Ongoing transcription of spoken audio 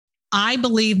I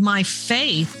believe my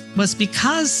faith was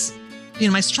because,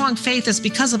 my strong faith is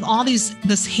because of all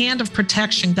this hand of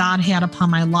protection God had upon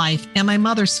my life, and my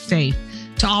mother's faith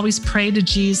to always pray to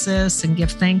Jesus and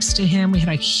give thanks to him. We had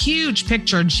a huge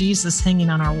picture of Jesus hanging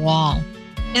on our wall.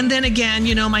 And then again,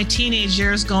 my teenage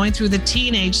years, going through the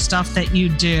teenage stuff that you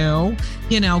do,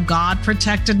 God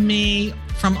protected me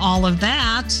from all of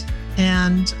that.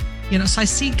 And, so I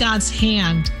see God's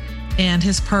hand and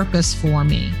his purpose for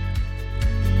me.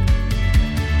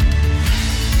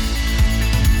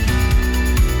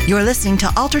 You're listening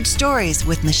to Altered Stories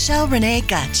with Michelle Renee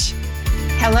Gutch.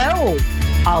 Hello,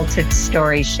 Altered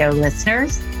Stories Show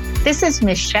listeners. This is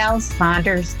Michelle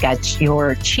Saunders Gutch,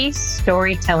 your chief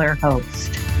storyteller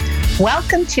host.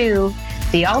 Welcome to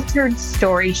the Altered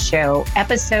Stories Show,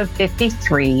 episode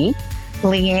 53,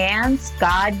 Leanne's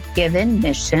God-Given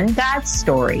Mission God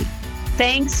Story.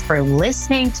 Thanks for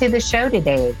listening to the show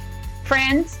today.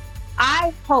 Friends,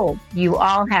 I hope you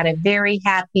all had a very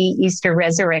happy Easter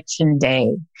Resurrection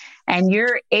Day, and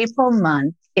your April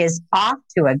month is off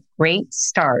to a great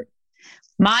start.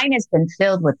 Mine has been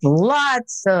filled with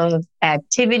lots of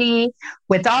activity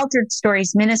with Altered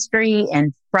Stories Ministry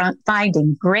and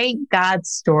finding great God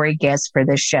story guests for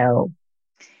the show.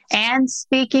 And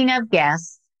speaking of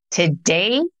guests,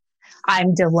 today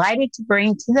I'm delighted to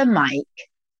bring to the mic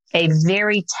a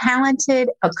very talented,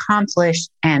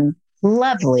 accomplished, and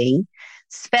lovely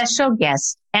special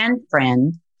guest and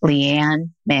friend,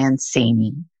 Leanne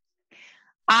Mancini.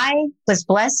 I was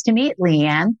blessed to meet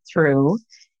Leanne through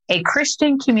a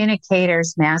Christian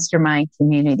Communicators Mastermind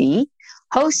community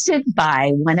hosted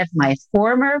by one of my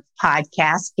former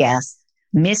podcast guests,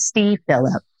 Misty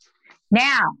Phillip.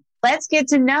 Now, let's get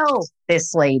to know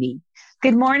this lady.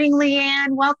 Good morning, Leanne.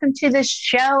 Welcome to the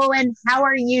show, and how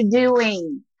are you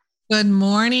doing? Good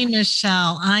morning,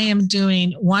 Michelle. I am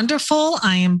doing wonderful.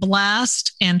 I am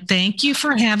blessed, and thank you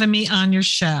for having me on your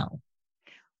show.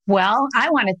 Well, I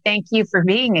want to thank you for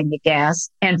being a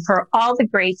guest and for all the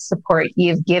great support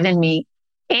you've given me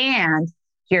and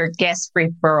your guest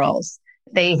referrals.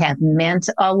 They have meant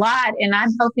a lot, and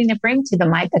I'm hoping to bring to the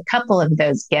mic a couple of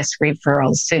those guest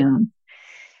referrals soon.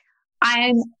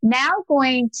 I'm now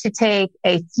going to take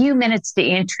a few minutes to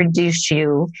introduce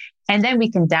you, and then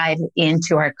we can dive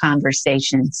into our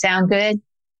conversation. Sound good?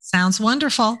 Sounds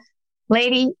wonderful.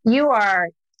 Lady, you are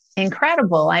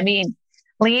incredible.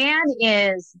 Leanne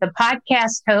is the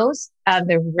podcast host of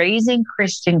the Raising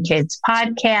Christian Kids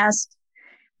podcast,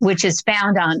 which is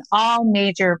found on all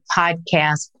major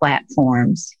podcast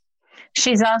platforms.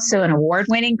 She's also an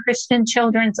award-winning Christian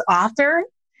children's author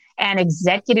and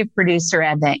executive producer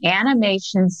of the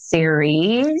animation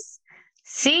series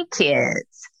Sea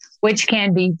Kids, which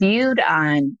can be viewed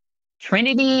on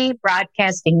Trinity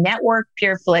Broadcasting Network,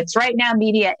 PureFlix, Right Now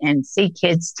Media, and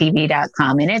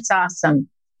SeaKidsTV.com. And it's awesome.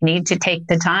 You need to take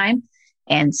the time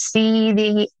and see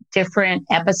the different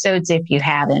episodes if you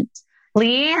haven't.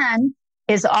 Leanne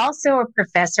is also a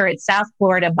professor at South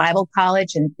Florida Bible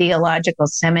College and Theological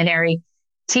Seminary,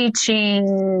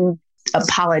 teaching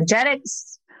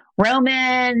apologetics,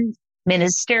 Roman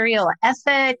ministerial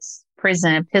ethics,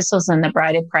 prison epistles, and the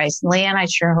Bride of Christ. Leanne, I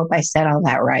sure hope I said all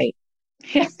that right.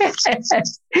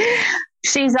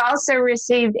 She's also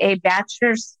received a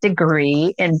bachelor's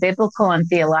degree in biblical and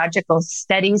theological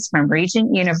studies from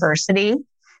Regent University,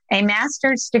 a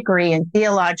master's degree in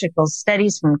theological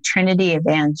studies from Trinity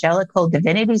Evangelical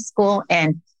Divinity School,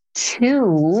 and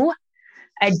 2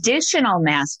 additional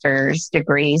master's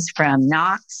degrees from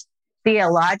Knox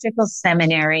Theological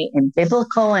Seminary in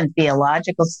Biblical and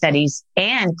Theological Studies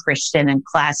and Christian and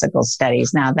Classical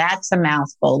Studies. Now that's a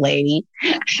mouthful, lady.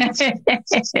 And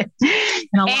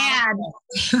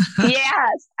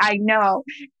yes, I know.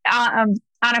 On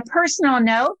a personal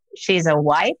note, she's a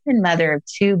wife and mother of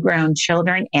 2 grown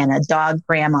children and a dog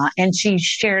grandma, and she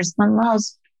shares the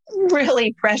most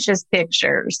really precious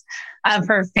pictures of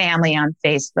her family on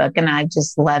Facebook, and I've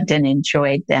just loved and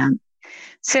enjoyed them.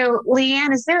 So,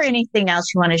 Leanne, is there anything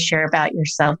else you want to share about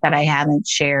yourself that I haven't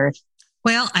shared?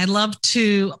 Well, I love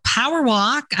to power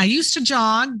walk. I used to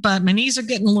jog, but my knees are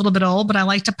getting a little bit old, but I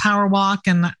like to power walk.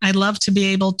 And I love to be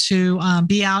able to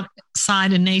be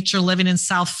outside in nature, living in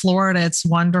South Florida. It's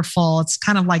wonderful. It's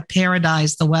kind of like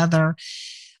paradise, the weather,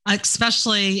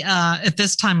 especially at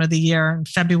this time of the year,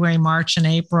 February, March, and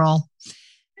April.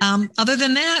 Other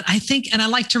than that, I think, and I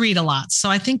like to read a lot. So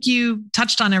I think you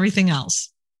touched on everything else.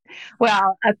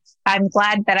 Well, I'm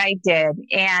glad that I did.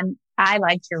 And I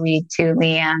like to read too,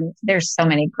 Leanne. There's so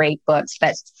many great books.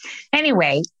 But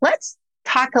anyway, let's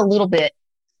talk a little bit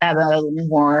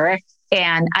more.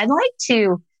 And I'd like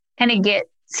to kind of get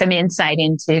some insight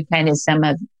into kind of some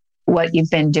of what you've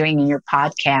been doing in your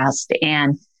podcast.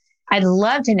 And I'd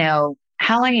love to know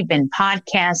how long you've been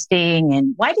podcasting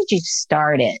and why did you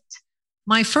start it?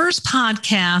 My first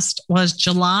podcast was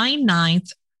July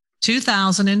 9th,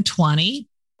 2020.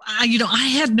 I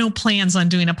had no plans on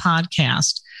doing a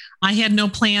podcast. I had no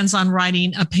plans on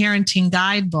writing a parenting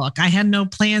guidebook. I had no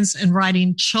plans in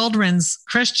writing children's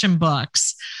Christian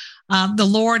books. The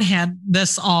Lord had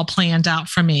this all planned out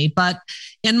for me. But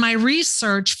in my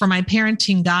research for my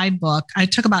parenting guidebook, I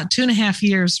took about 2.5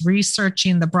 years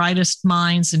researching the brightest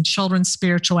minds in children's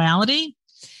spirituality.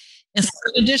 And so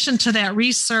in addition to that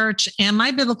research and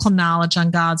my biblical knowledge on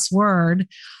God's word,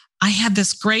 I had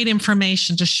this great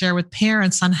information to share with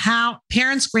parents on how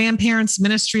parents, grandparents,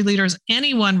 ministry leaders,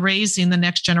 anyone raising the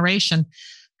next generation,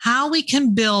 how we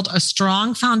can build a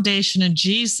strong foundation in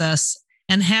Jesus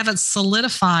and have it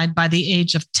solidified by the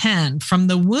age of 10, from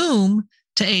the womb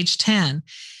to age 10.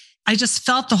 I just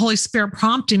felt the Holy Spirit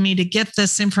prompting me to get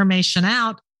this information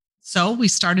out. So we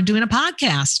started doing a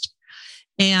podcast.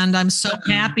 And I'm so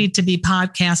happy to be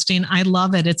podcasting. I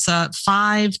love it. It's a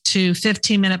 5 to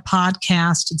 15-minute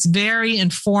podcast. It's very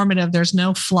informative. There's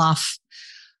no fluff.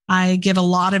 I give a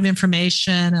lot of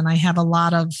information and I have a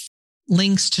lot of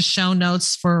links to show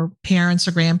notes for parents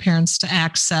or grandparents to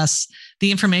access the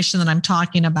information that I'm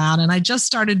talking about. And I just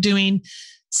started doing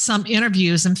some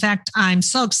interviews. In fact, I'm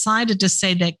so excited to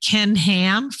say that Ken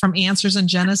Ham from Answers in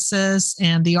Genesis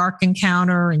and the Ark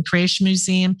Encounter and Creation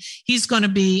Museum, he's going to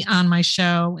be on my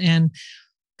show. And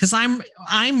because I'm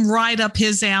right up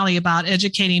his alley about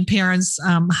educating parents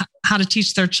how to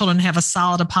teach their children to have a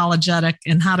solid apologetic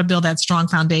and how to build that strong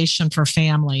foundation for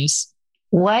families.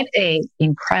 What a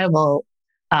incredible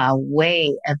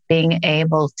way of being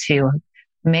able to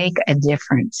make a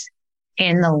difference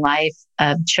in the life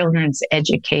of children's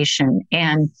education.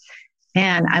 And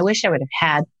I wish I would have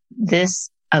had this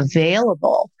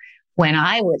available when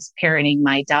I was parenting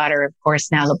my daughter. Of course,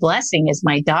 now the blessing is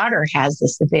my daughter has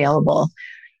this available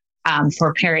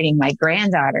for parenting my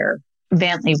granddaughter,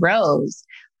 Bentley Rose.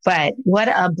 But what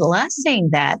a blessing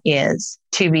that is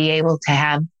to be able to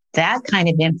have that kind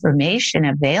of information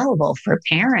available for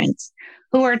parents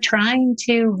who are trying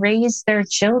to raise their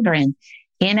children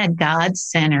in a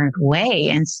God-centered way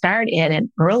and start at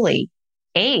an early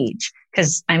age.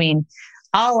 Because,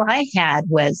 all I had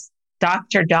was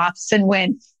Dr. Dobson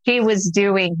when he was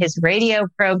doing his radio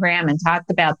program and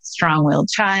talked about the strong-willed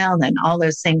child and all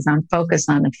those things on Focus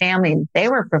on the Family that they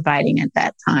were providing at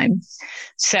that time.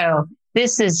 So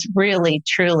this is really,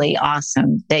 truly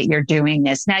awesome that you're doing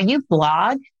this. Now, you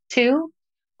blog too?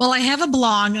 Well, I have a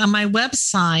blog on my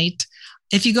website.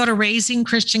 If you go to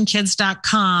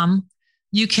raisingchristiankids.com,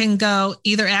 you can go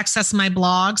either access my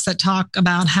blogs that talk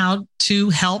about how to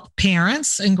help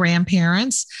parents and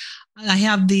grandparents. I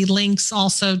have the links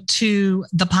also to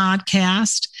the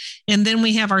podcast. And then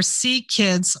we have our See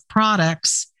Kids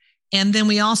products. And then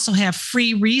we also have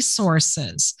free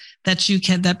resources that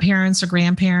parents or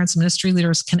grandparents, ministry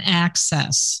leaders can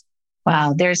access.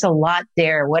 Wow, there's a lot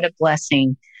there. What a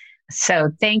blessing.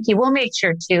 So thank you. We'll make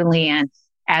sure too, Leanne,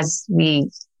 as we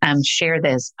share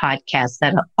this podcast,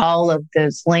 that all of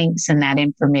those links and that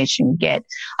information get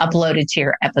uploaded to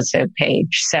your episode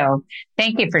page. So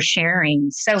thank you for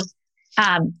sharing. So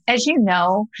as you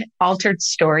know, Altered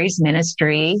Stories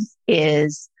Ministry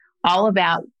is all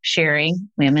about sharing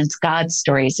women's God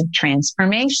stories of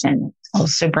transformation. It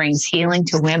also brings healing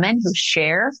to women who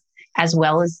share, as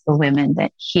well as the women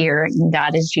that hear. And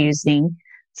God is using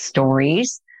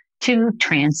stories to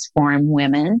transform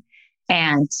women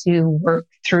and to work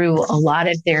through a lot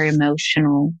of their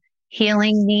emotional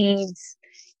healing needs.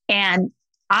 And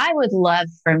I would love,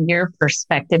 from your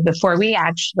perspective, before we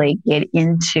actually get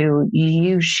into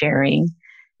you sharing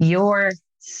your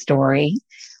story,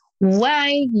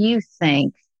 why you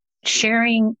think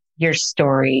sharing your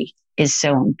story is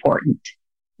so important.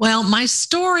 Well, my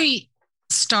story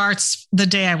starts the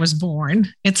day I was born.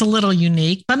 It's a little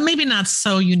unique, but maybe not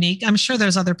so unique. I'm sure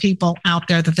there's other people out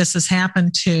there that this has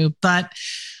happened to, but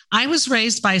I was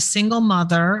raised by a single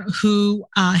mother who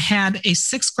had a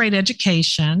 6th grade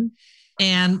education,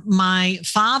 and my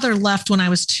father left when I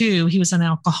was 2. He was an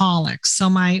alcoholic. So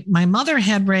my mother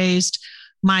had raised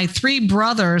my 3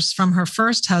 brothers from her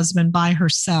first husband by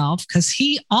herself because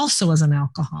he also was an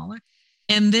alcoholic.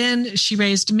 And then she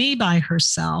raised me by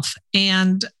herself.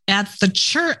 And at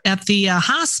the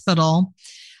hospital,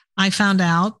 I found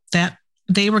out that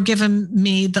they were giving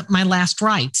me my last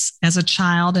rites as a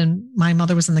child. And my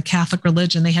mother was in the Catholic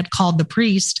religion. They had called the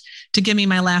priest to give me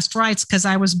my last rites because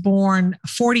I was born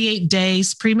 48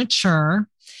 days premature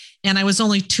and I was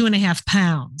only 2.5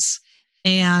 pounds.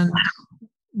 And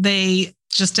they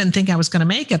just didn't think I was going to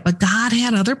make it, but God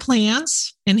had other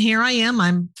plans. And here I am.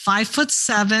 I'm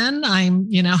 5'7". I'm,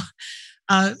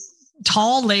 a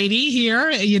tall lady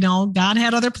here. God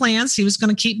had other plans. He was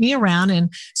going to keep me around.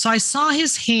 And so I saw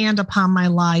his hand upon my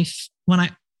life when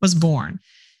I was born.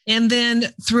 And then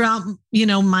throughout,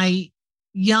 my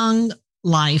young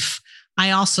life,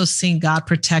 I also seen God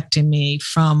protecting me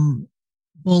from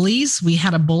bullies. We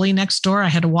had a bully next door. I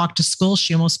had to walk to school.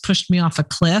 She almost pushed me off a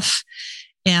cliff.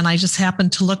 And I just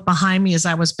happened to look behind me as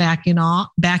I was backing up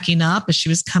as she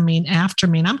was coming after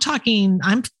me. And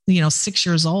I'm 6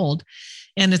 years old,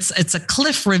 and it's a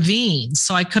cliff ravine.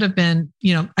 So I could have been,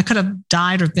 I could have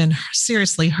died or been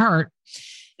seriously hurt.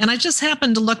 And I just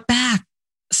happened to look back,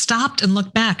 stopped and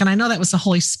looked back. And I know that was the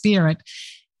Holy Spirit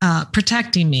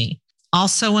protecting me.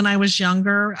 Also, when I was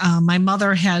younger, my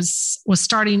mother was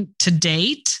starting to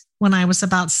date when I was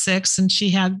about 6, and she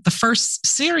had the first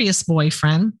serious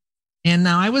boyfriend. And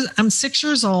now I'm 6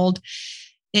 years old,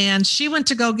 and she went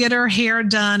to go get her hair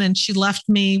done, and she left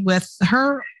me with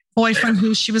her boyfriend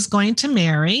who she was going to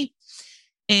marry.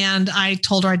 And I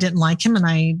told her I didn't like him and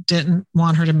I didn't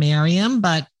want her to marry him,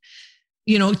 but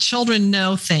children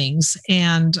know things.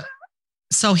 And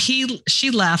so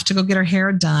she left to go get her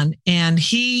hair done, and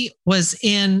he was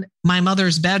in my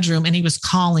mother's bedroom, and he was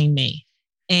calling me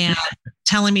and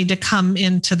telling me to come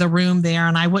into the room there,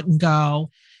 and I wouldn't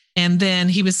go. And then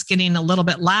he was getting a little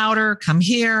bit louder, come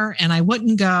here, and I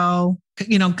wouldn't go.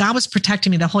 God was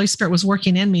protecting me. The Holy Spirit was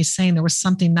working in me, saying there was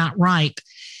something not right.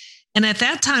 And at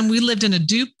that time, we lived in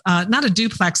not a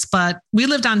duplex, but we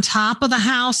lived on top of the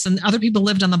house and other people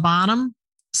lived on the bottom.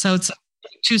 So it's a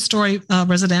 2-story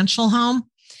residential home.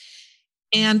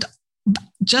 And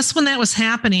just when that was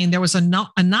happening, there was a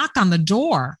knock on the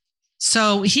door.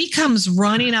 So he comes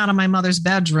running out of my mother's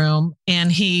bedroom,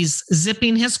 and he's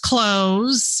zipping his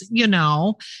clothes,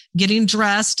 getting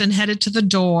dressed and headed to the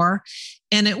door.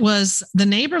 And it was the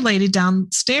neighbor lady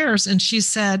downstairs. And she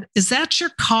said, "Is that your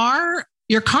car?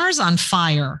 Your car's on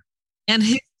fire." And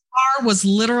his car was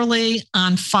literally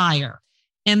on fire.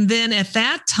 And then at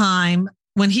that time,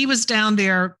 when he was down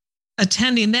there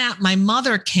attending that, my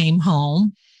mother came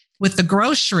home with the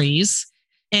groceries.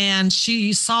 And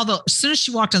she saw as soon as she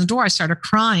walked in the door, I started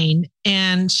crying.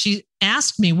 And she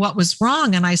asked me what was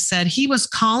wrong. And I said, "He was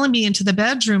calling me into the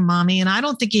bedroom, Mommy, and I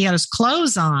don't think he had his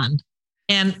clothes on."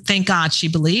 And thank God she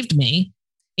believed me.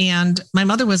 And my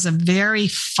mother was a very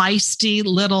feisty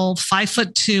little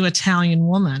 5'2" Italian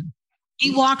woman.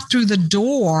 He walked through the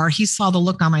door. He saw the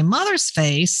look on my mother's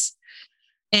face.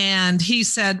 And he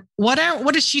said, what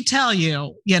did she tell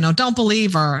you? Don't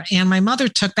believe her. And my mother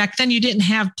back then you didn't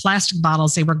have plastic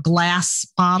bottles. They were glass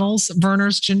bottles,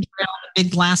 Werner's ginger ale,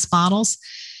 big glass bottles.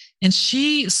 And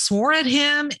she swore at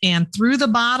him and threw the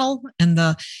bottle, and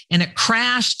it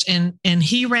crashed, and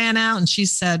he ran out, and she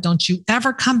said, "Don't you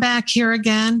ever come back here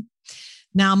again."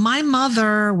 Now, my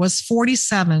mother was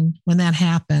 47 when that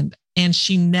happened, and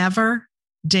she never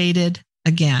dated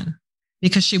again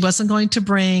because she wasn't going to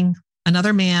bring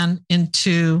another man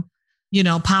into,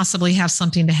 possibly have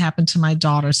something to happen to my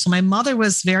daughter. So my mother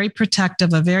was very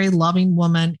protective, a very loving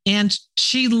woman, and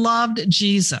she loved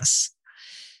Jesus.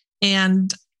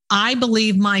 And I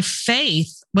believe my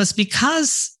faith was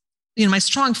because, my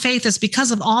strong faith is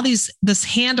because of all this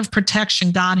hand of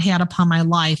protection God had upon my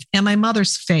life, and my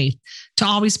mother's faith to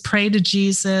always pray to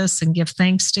Jesus and give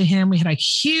thanks to him. We had a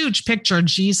huge picture of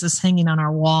Jesus hanging on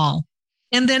our wall.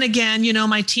 And then again,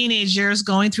 my teenage years,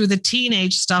 going through the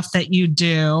teenage stuff that you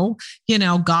do,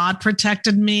 God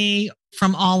protected me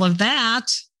from all of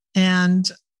that. And,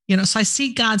 so I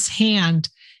see God's hand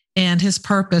and his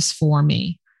purpose for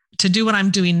me to do what I'm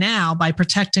doing now by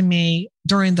protecting me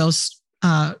during those,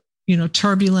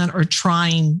 turbulent or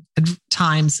trying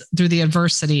times through the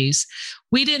adversities.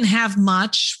 We didn't have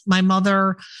much. My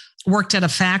mother worked at a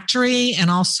factory and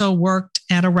also worked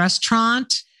at a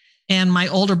restaurant. And my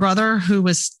older brother,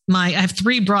 I have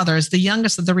 3 brothers. The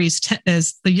youngest of the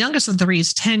three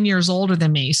is 10 years older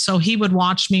than me. So he would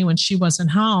watch me when she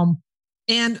wasn't home.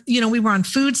 And, we were on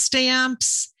food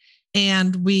stamps,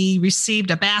 and we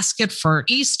received a basket for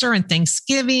Easter and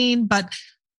Thanksgiving, but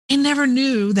I never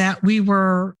knew that we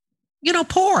were,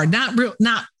 poor,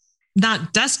 not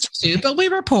destitute, but we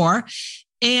were poor.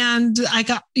 And I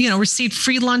got, received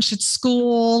free lunch at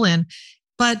school,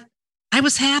 but I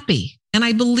was happy. And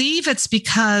I believe it's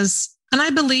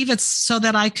so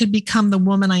that I could become the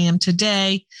woman I am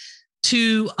today,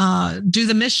 to do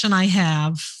the mission I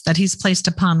have that he's placed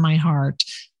upon my heart,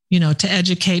 to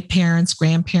educate parents,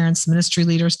 grandparents, ministry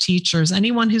leaders, teachers,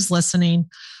 anyone who's listening,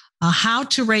 how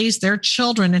to raise their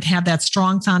children and have that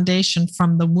strong foundation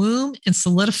from the womb and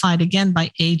solidified again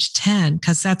by age 10,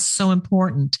 because that's so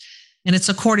important. And it's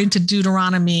according to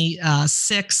Deuteronomy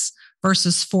 6,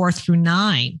 verses 4 through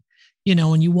 9.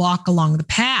 When you walk along the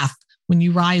path, when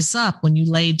you rise up, when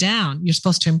you lay down, you're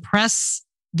supposed to impress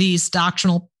these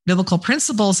doctrinal biblical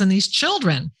principles in these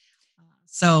children.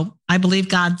 So I believe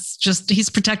He's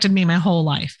protected me my whole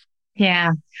life.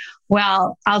 Yeah.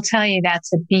 Well, I'll tell you,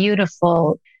 that's a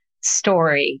beautiful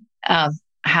story of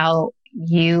how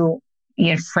you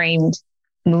framed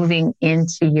moving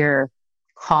into your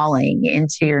calling,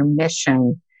 into your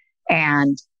mission.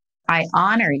 And I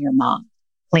honor your mom,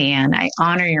 Leanne. I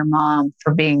honor your mom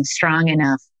for being strong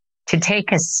enough to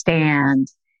take a stand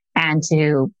and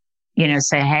to,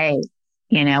 say, hey,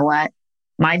 you know what?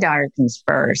 My daughter comes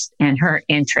first and her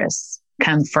interests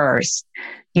come first,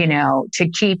 to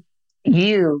keep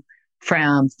you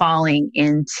from falling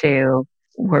into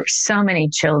where so many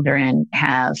children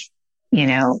have,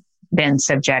 been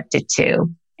subjected to,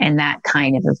 and that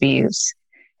kind of abuse.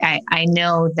 I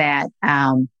know that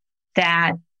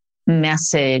that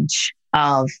message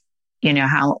of,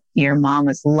 how your mom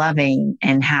was loving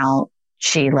and how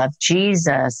she loved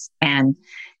Jesus and,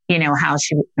 how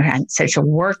she had such a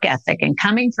work ethic and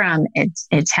coming from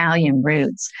Italian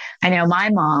roots. I know my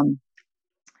mom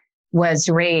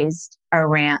was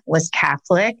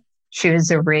Catholic. She was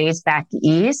raised back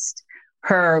east.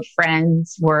 Her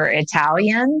friends were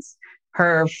Italians.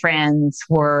 Her friends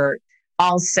were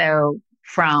also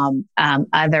from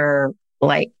other,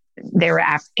 they were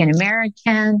African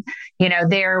American.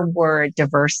 There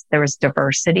was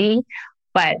diversity,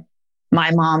 but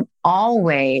my mom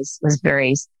always was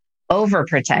very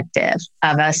overprotective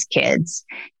of us kids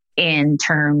in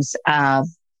terms of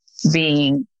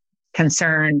being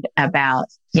concerned about,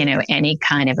 any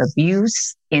kind of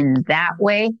abuse in that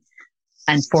way.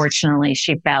 Unfortunately,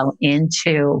 she fell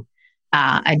into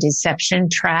a deception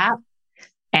trap.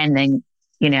 And then,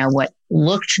 what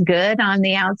looked good on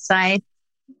the outside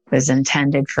was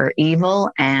intended for evil.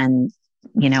 And,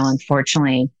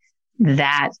 unfortunately,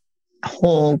 that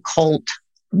whole cult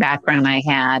background I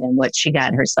had and what she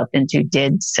got herself into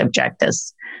did subject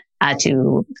us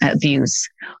to abuse.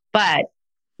 But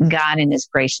God in his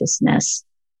graciousness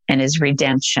and his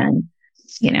redemption,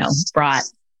 brought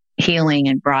healing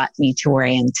and brought me to where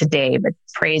I am today. But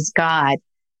praise God,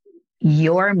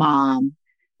 your mom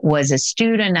was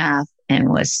astute enough and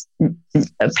was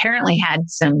apparently had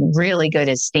some really good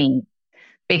esteem,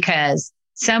 because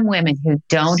some women who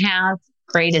don't have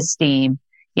great esteem,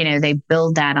 they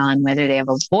build that on whether they have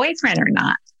a boyfriend or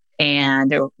not,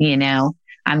 and, a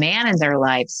man in their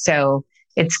life. So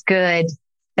it's good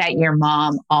that your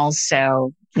mom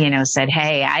also, said,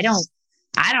 hey, I don't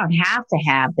have to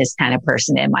have this kind of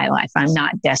person in my life. I'm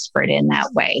not desperate in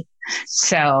that way.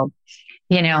 So,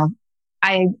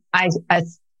 I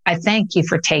thank you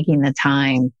for taking the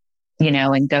time,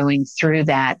 and going through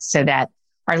that so that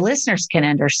our listeners can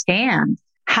understand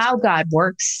how God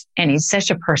works. And he's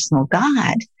such a personal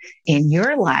God in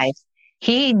your life.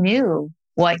 He knew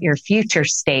what your future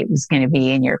state was going to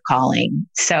be in your calling.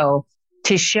 So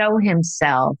to show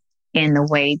himself in the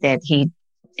way that he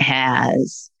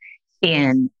has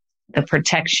in the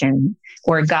protection,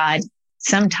 where God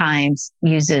sometimes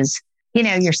uses,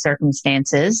 your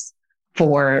circumstances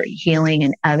for healing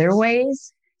in other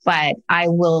ways. But I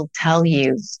will tell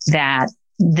you that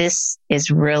this is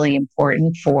really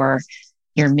important for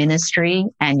your ministry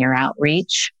and your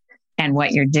outreach and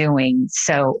what you're doing.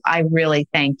 So I really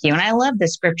thank you. And I love the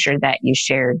scripture that you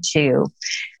shared too.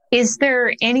 Is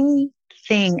there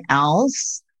anything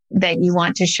else that you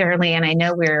want to share, Leanne? I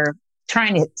know we're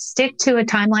trying to stick to a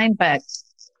timeline, but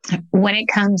when it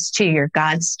comes to your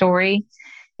God story,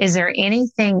 is there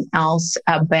anything else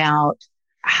about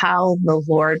how the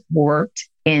Lord worked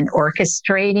in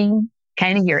orchestrating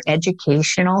kind of your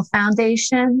educational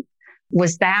foundation?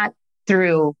 Was that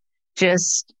through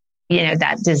just,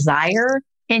 that desire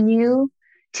in you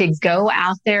to go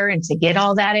out there and to get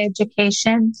all that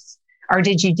education? Or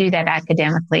did you do that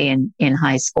academically in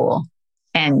high school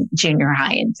and junior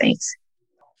high and things?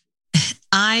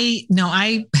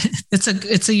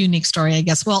 It's a unique story, I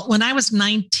guess. Well, when I was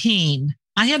 19,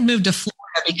 I had moved to Florida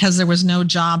because there was no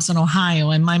jobs in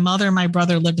Ohio, and my mother and my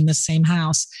brother lived in the same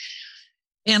house.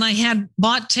 And I had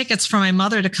bought tickets for my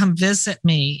mother to come visit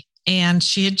me. And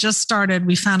she had just started,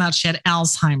 we found out she had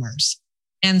Alzheimer's.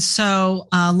 And so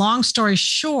long story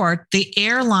short, the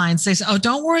airlines, they said, oh,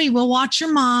 don't worry, we'll watch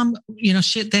your mom.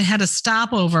 They had a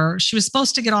stopover. She was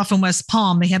supposed to get off in West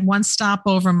Palm. They had one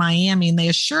stopover in Miami, and they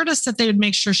assured us that they would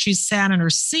make sure she sat in her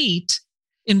seat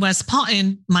in West Palm,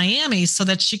 in Miami, so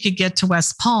that she could get to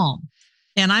West Palm.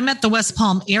 And I'm at the West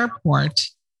Palm airport,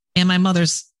 and my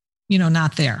mother's,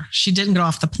 not there. She didn't get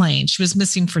off the plane. She was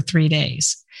missing for 3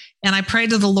 days. And I prayed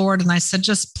to the Lord, and I said,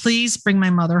 just please bring my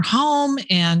mother home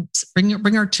and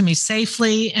bring her to me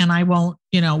safely. And I won't,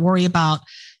 worry about,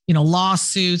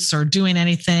 lawsuits or doing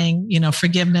anything,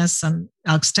 forgiveness, and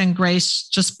I'll extend grace.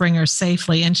 Just bring her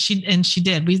safely. And she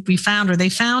did. We found her. They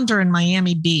found her in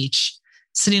Miami Beach,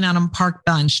 sitting on a park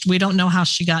bench. We don't know how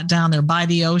she got down there, by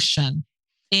the ocean.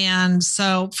 And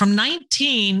so from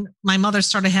 19, my mother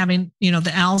started having, the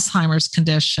Alzheimer's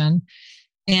condition.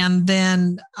 And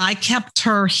then I kept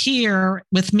her here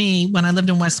with me when I lived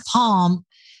in West Palm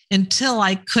until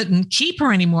I couldn't keep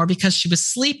her anymore, because she was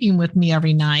sleeping with me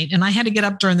every night. And I had to get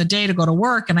up during the day to go to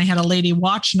work, and I had a lady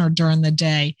watching her during the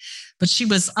day, but she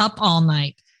was up all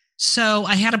night. So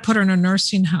I had to put her in a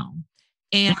nursing home.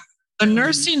 And a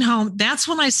nursing home, that's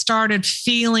when I started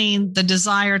feeling the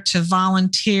desire to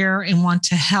volunteer and want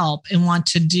to help and want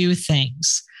to do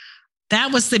things.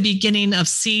 That was the beginning of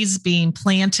seeds being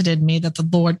planted in me that the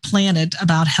Lord planted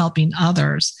about helping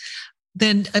others.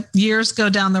 Then years go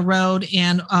down the road,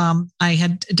 and I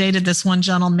had dated this one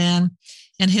gentleman,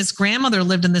 and his grandmother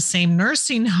lived in the same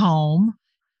nursing home.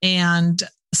 And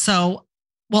so,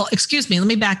 excuse me, let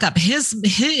me back up.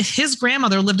 His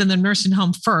grandmother lived in the nursing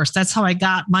home first. That's how I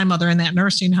got my mother in that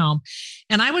nursing home.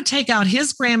 And I would take out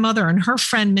his grandmother and her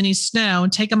friend, Minnie Snow,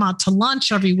 and take them out to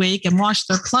lunch every week and wash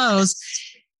their clothes.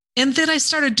 And then I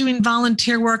started doing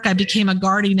volunteer work. I became a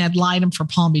guardian ad litem for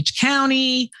Palm Beach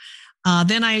County.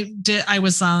 Then I did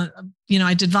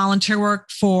volunteer work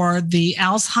for the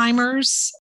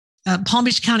Alzheimer's, Palm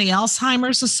Beach County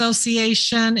Alzheimer's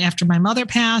Association. After my mother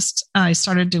passed, I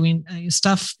started doing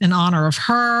stuff in honor of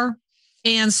her.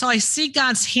 And so I see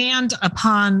God's hand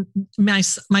upon my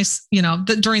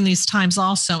during these times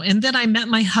also. And then I met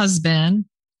my husband,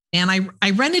 and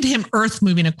I rented him earth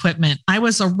moving equipment. I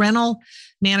was a rental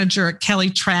manager at Kelly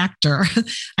Tractor.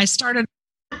 I started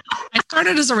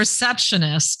as a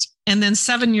receptionist. And then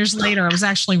 7 years later, I was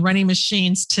actually renting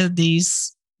machines to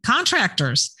these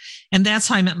contractors. And that's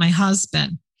how I met my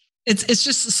husband. It's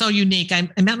just so unique. I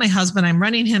met my husband. I'm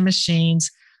renting him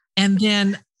machines. And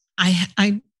then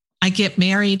I get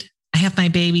married. I have my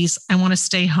babies. I want to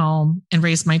stay home and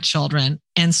raise my children.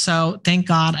 And so thank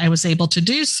God I was able to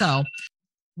do so.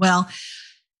 Well,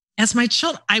 as my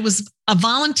children, I was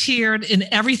volunteered in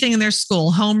everything in their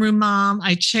school. Homeroom mom.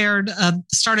 I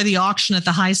started the auction at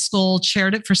the high school,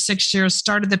 chaired it for 6 years,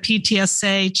 started the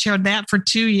PTSA, chaired that for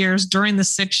 2 years during the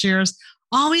 6 years,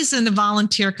 always in the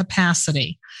volunteer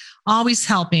capacity, always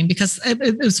helping, because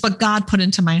it was what God put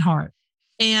into my heart.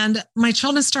 And my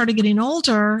children started getting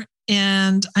older,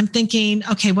 and I'm thinking,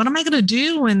 okay, what am I going to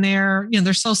do when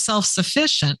they're so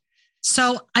self-sufficient?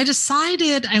 So I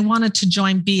decided I wanted to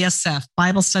join BSF,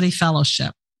 Bible Study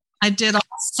Fellowship. I did all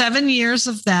 7 years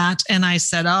of that. And I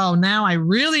said, oh, now I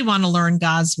really want to learn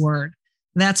God's word.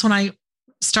 That's when I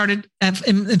started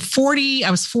in 40, I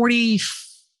was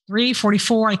 43,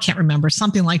 44. I can't remember,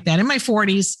 something like that. In my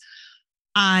 40s,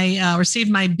 I received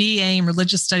my BA in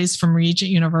religious studies from Regent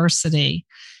University.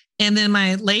 And then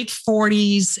my late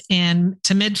 40s and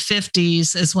to mid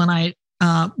 50s is when I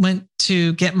went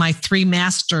to get my 3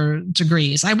 master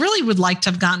degrees. I really would like to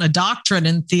have gotten a doctorate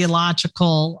in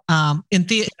theological,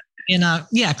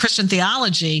 Christian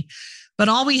theology, but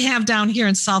all we have down here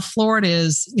in South Florida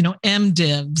is,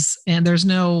 MDivs, and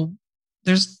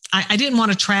I didn't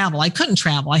want to travel. I couldn't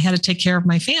travel. I had to take care of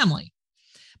my family.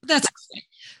 But that's okay.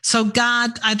 So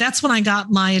that's when I got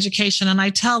my education. And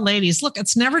I tell ladies, look,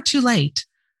 it's never too late.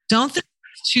 Don't think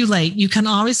it's too late. You can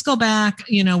always go back,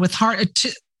 with heart.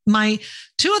 My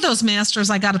 2 of those masters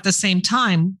I got at the same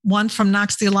time, one from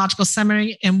Knox Theological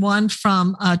Seminary and one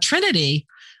from Trinity.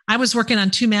 I was working on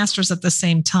 2 masters at the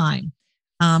same time.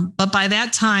 But by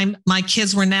that time, my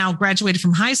kids were now graduated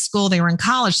from high school. They were in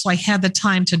college, so I had the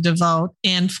time to devote.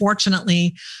 And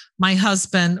fortunately, my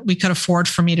husband, we could afford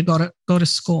for me to go to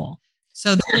school.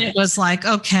 So then it was like,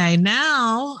 okay,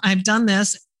 now I've done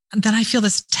this. And then I feel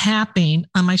this tapping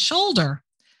on my shoulder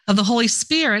of the Holy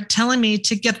Spirit telling me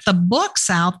to get the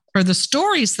books out, or the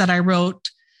stories that I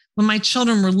wrote when my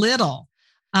children were little.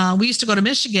 We used to go to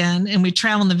Michigan and we'd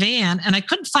travel in the van, and I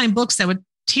couldn't find books that would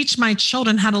teach my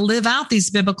children how to live out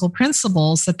these biblical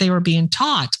principles that they were being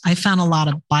taught. I found a lot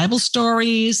of Bible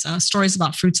stories, stories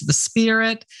about fruits of the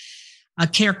Spirit,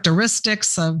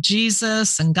 characteristics of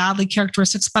Jesus and godly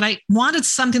characteristics. But I wanted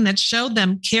something that showed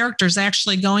them characters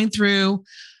actually going through,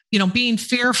 being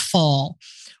fearful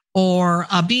or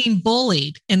being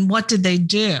bullied, and what did they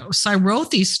do? So I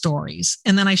wrote these stories,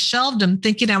 and then I shelved them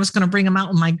thinking I was going to bring them out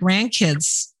when my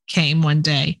grandkids came one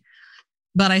day,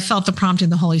 but I felt the prompting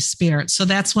of the Holy Spirit. So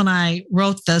that's when I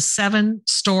wrote the 7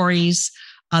 stories,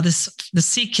 the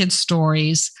Sea Kids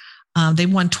stories. They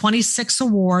won 26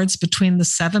 awards between the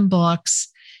 7 books.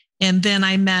 And then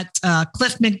I met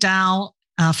Cliff McDowell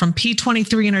from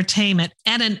P23 Entertainment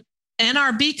at an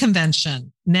NRB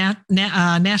convention,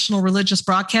 National Religious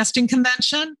Broadcasting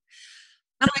Convention.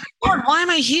 I'm like, Lord, why am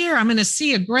I here? I'm going to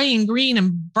see a gray and green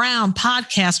and brown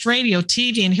podcast, radio,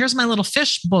 TV. And here's my little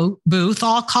fish booth,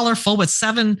 all colorful with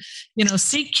 7,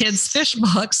 Sea Kids fish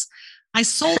books. I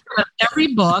sold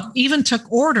every book, even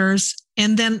took orders.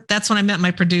 And then that's when I met my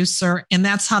producer. And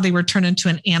that's how they were turned into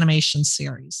an animation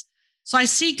series. So I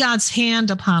see God's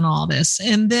hand upon all this.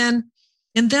 And then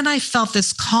I felt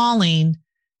this calling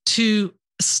to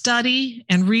study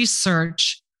and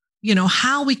research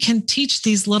how we can teach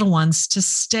these little ones to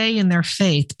stay in their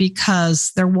faith,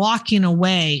 because they're walking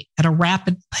away at a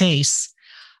rapid pace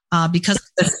because of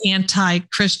this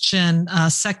anti-Christian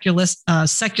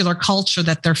secular culture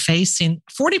that they're facing.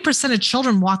 40% of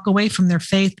children walk away from their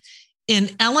faith in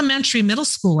elementary, middle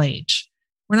school age.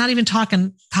 We're not even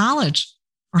talking college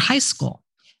or high school.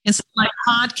 And so my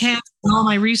podcast and all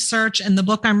my research and the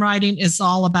book I'm writing is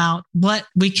all about what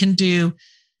we can do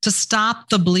to stop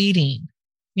the bleeding,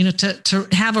 to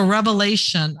have a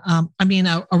revelation, a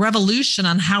revolution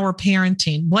on how we're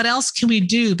parenting. What else can we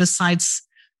do besides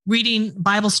reading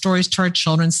Bible stories to our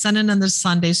children, sending them to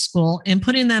Sunday school and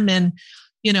putting them in,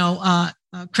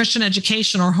 Christian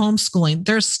education or homeschooling?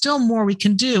 There's still more we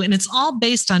can do. And it's all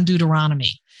based on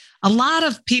Deuteronomy. A lot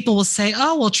of people will say,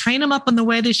 oh, we'll train them up in the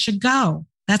way they should go.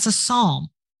 That's a psalm.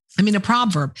 A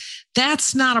proverb.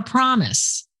 That's not a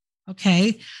promise.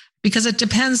 Okay. Because it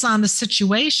depends on the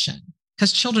situation,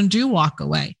 because children do walk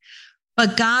away.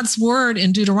 But God's word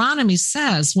in Deuteronomy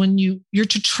says when you're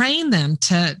to train them,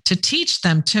 to teach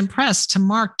them, to impress, to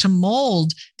mark, to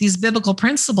mold these biblical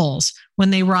principles when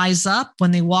they rise up,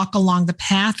 when they walk along the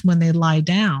path, when they lie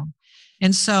down.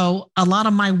 And so a lot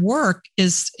of my work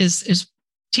is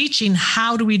teaching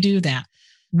how do we do that?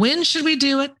 When should we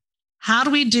do it? How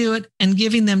do we do it? And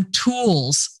giving them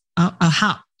tools,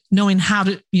 knowing how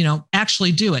to,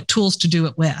 actually do it, tools to do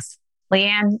it with.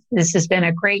 Leanne, this has been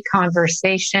a great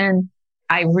conversation.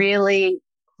 I really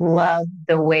love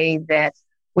the way that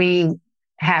we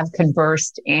have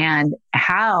conversed and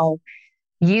how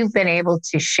you've been able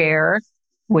to share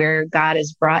where God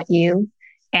has brought you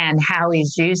and how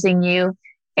he's using you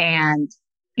and,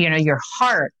 your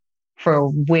heart for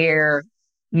where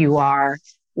you are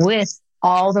with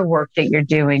all the work that you're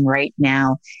doing right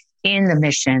now in the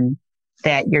mission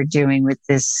that you're doing with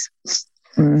this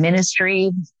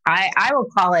ministry. I will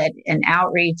call it an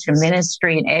outreach, a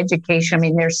ministry, an education.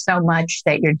 There's so much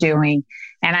that you're doing,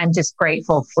 and I'm just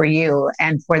grateful for you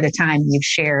and for the time you've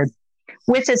shared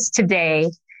with us today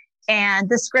and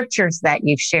the scriptures that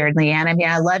you've shared, Leanne.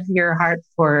 I love your heart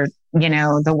for,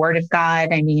 the word of God.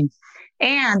 And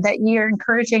that you're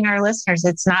encouraging our listeners.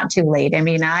 It's not too late.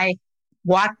 I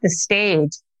walked the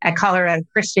stage at Colorado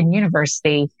Christian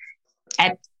University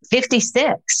at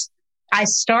 56. I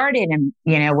started in,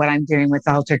 what I'm doing with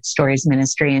Altered Stories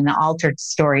Ministry and the Altered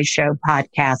Stories Show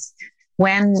podcast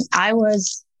when I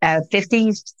was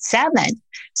 57.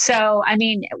 So,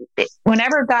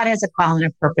 whenever God has a call and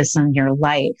a purpose in your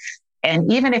life,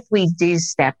 and even if we do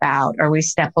step out or we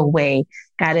step away,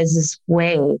 God has this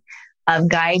way of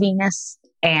guiding us.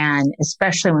 And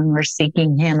especially when we're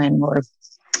seeking him and we're,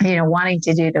 wanting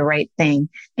to do the right thing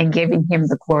and giving him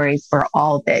the glory for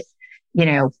all that,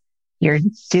 you're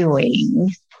doing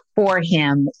for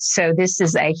him. So this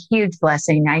is a huge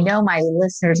blessing. I know my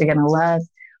listeners are going to love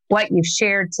what you've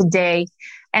shared today.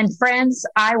 And friends,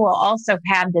 I will also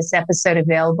have this episode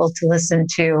available to listen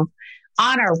to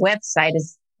on our website,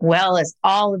 as well as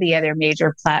all of the other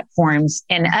major platforms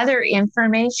and other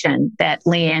information that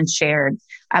Leanne shared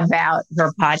about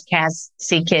her podcast,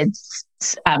 Sea Kids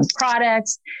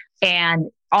products. And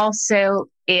also,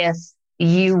 if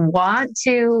you want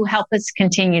to help us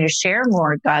continue to share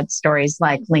more God stories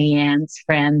like Leanne's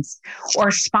friends, or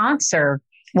sponsor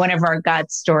one of our God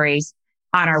stories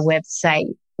on our website,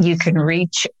 you can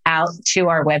reach out to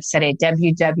our website at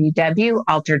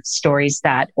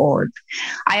www.alteredstories.org.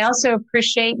 I also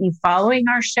appreciate you following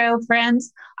our show,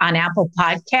 friends, on Apple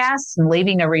Podcasts and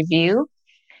leaving a review,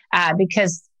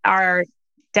 because our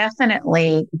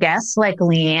definitely guests like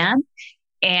Leanne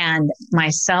and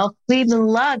myself, we'd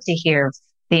love to hear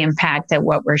the impact that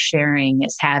what we're sharing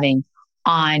is having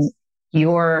on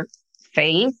your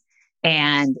faith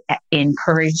and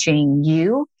encouraging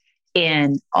you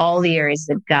in all the areas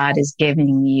that God is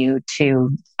giving you to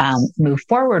move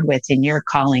forward with in your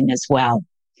calling as well.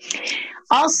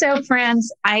 Also,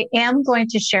 friends, I am going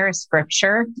to share a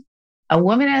scripture. A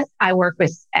woman I work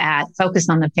with at Focus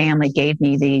on the Family gave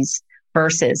me these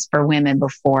verses for women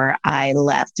before I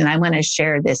left. And I want to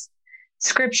share this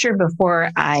scripture before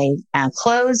I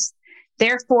close.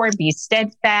 Therefore, be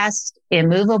steadfast,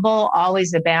 immovable,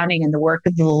 always abounding in the work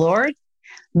of the Lord,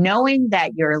 knowing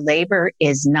that your labor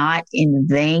is not in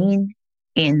vain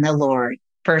in the Lord.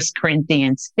 1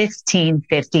 Corinthians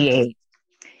 15:58.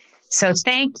 So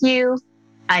thank you.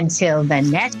 Until the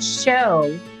next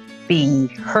show, be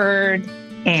heard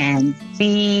and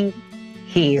be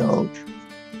healed.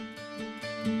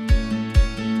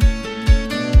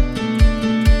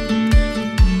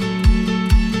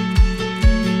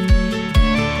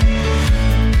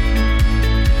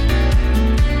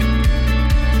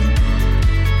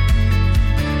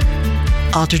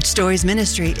 Altered Stories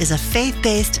Ministry is a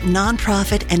faith-based,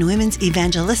 nonprofit, and women's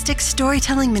evangelistic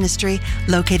storytelling ministry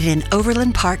located in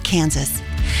Overland Park, Kansas.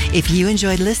 If you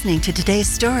enjoyed listening to today's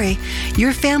story,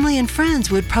 your family and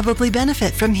friends would probably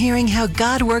benefit from hearing how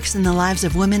God works in the lives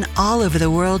of women all over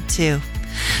the world, too.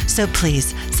 So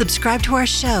please subscribe to our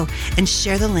show and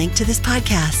share the link to this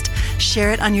podcast.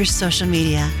 Share it on your social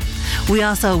media. We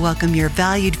also welcome your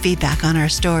valued feedback on our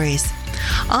stories.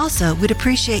 Also, we'd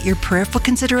appreciate your prayerful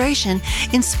consideration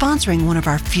in sponsoring one of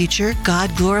our future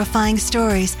God-glorifying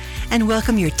stories and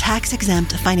welcome your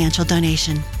tax-exempt financial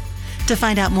donation. To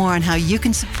find out more on how you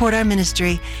can support our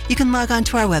ministry, you can log on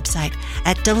to our website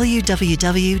at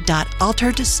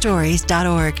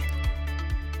www.alteredstories.org.